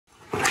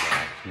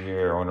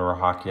here, owner of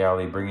Hockey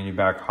Alley, bringing you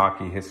back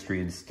hockey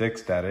history and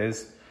sticks, that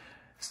is.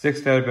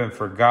 Sticks that have been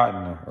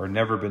forgotten or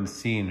never been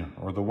seen,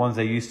 or the ones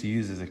I used to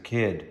use as a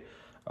kid.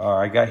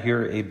 I got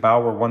here a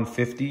Bauer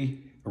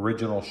 150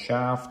 original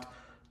shaft.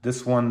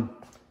 This one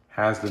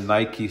has the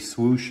Nike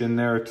swoosh in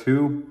there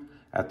too.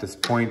 At this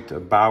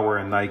point, Bauer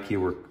and Nike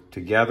were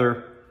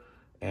together,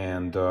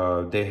 and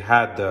they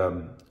had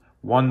the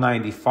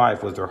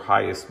 195 was their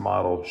highest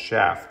model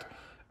shaft.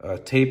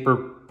 Taper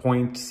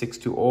point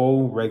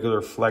 620,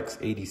 regular flex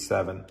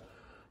 87.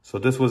 So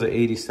this was an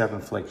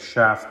 87 flex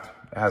shaft.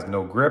 It has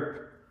no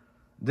grip.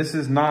 This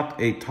is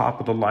not a top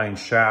of the line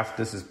shaft.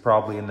 This is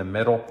probably in the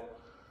middle.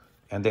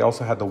 And they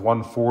also had the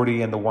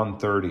 140 and the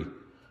 130.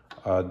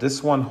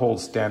 This one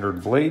holds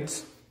standard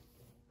blades.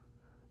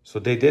 So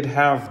they did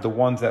have the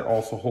ones that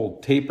also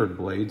hold tapered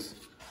blades.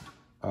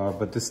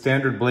 But the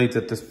standard blades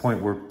at this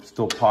point were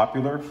still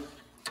popular.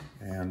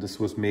 And this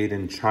was made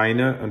in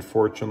China,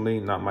 unfortunately,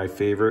 not my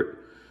favorite.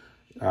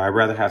 I'd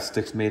rather have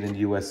sticks made in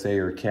USA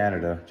or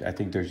Canada. I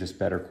think there's just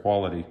better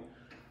quality.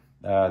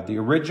 The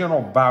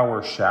original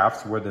Bauer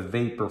shafts were the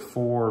Vapor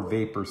 4,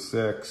 Vapor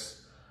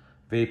 6,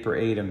 Vapor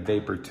 8, and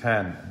Vapor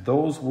 10.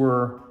 Those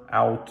were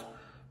out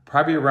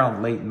probably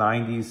around late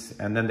 90s.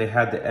 And then they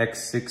had the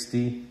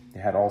X60. They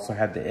had also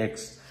had the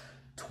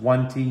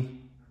X20.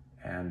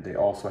 And they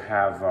also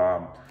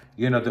have,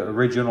 you know, the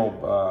original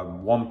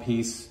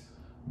one-piece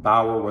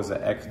Bauer was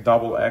a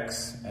double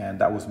X, and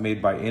that was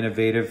made by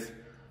Innovative.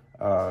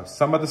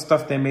 Some of the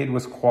stuff they made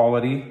was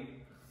quality.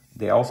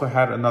 They also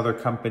had another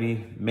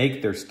company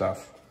make their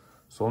stuff.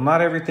 So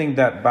not everything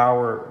that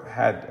Bauer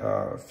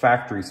had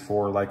factories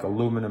for, like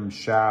aluminum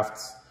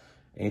shafts,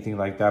 anything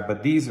like that.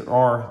 But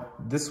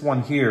this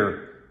one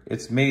here,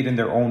 it's made in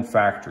their own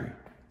factory.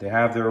 They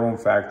have their own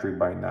factory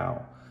by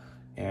now.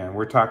 And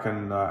we're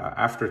talking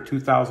after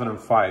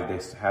 2005,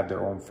 they had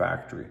their own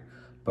factory.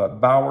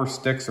 But Bauer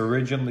sticks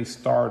originally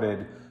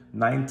started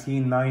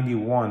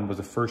 1991 was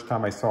the first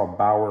time I saw a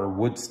Bauer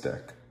wood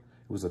stick.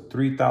 It was a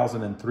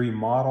 3003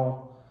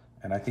 model,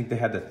 and I think they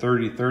had the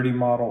 3030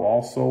 model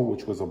also,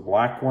 which was a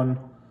black one.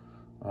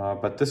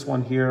 But this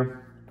one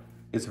here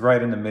is right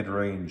in the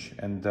mid-range.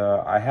 And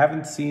I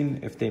haven't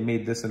seen if they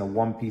made this in a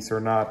one-piece or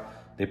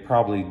not. They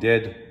probably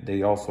did.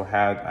 They also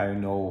had, I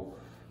know,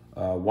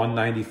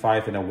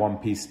 195 in a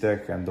one-piece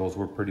stick, and those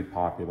were pretty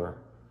popular.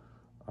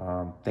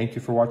 Thank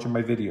you for watching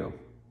my video.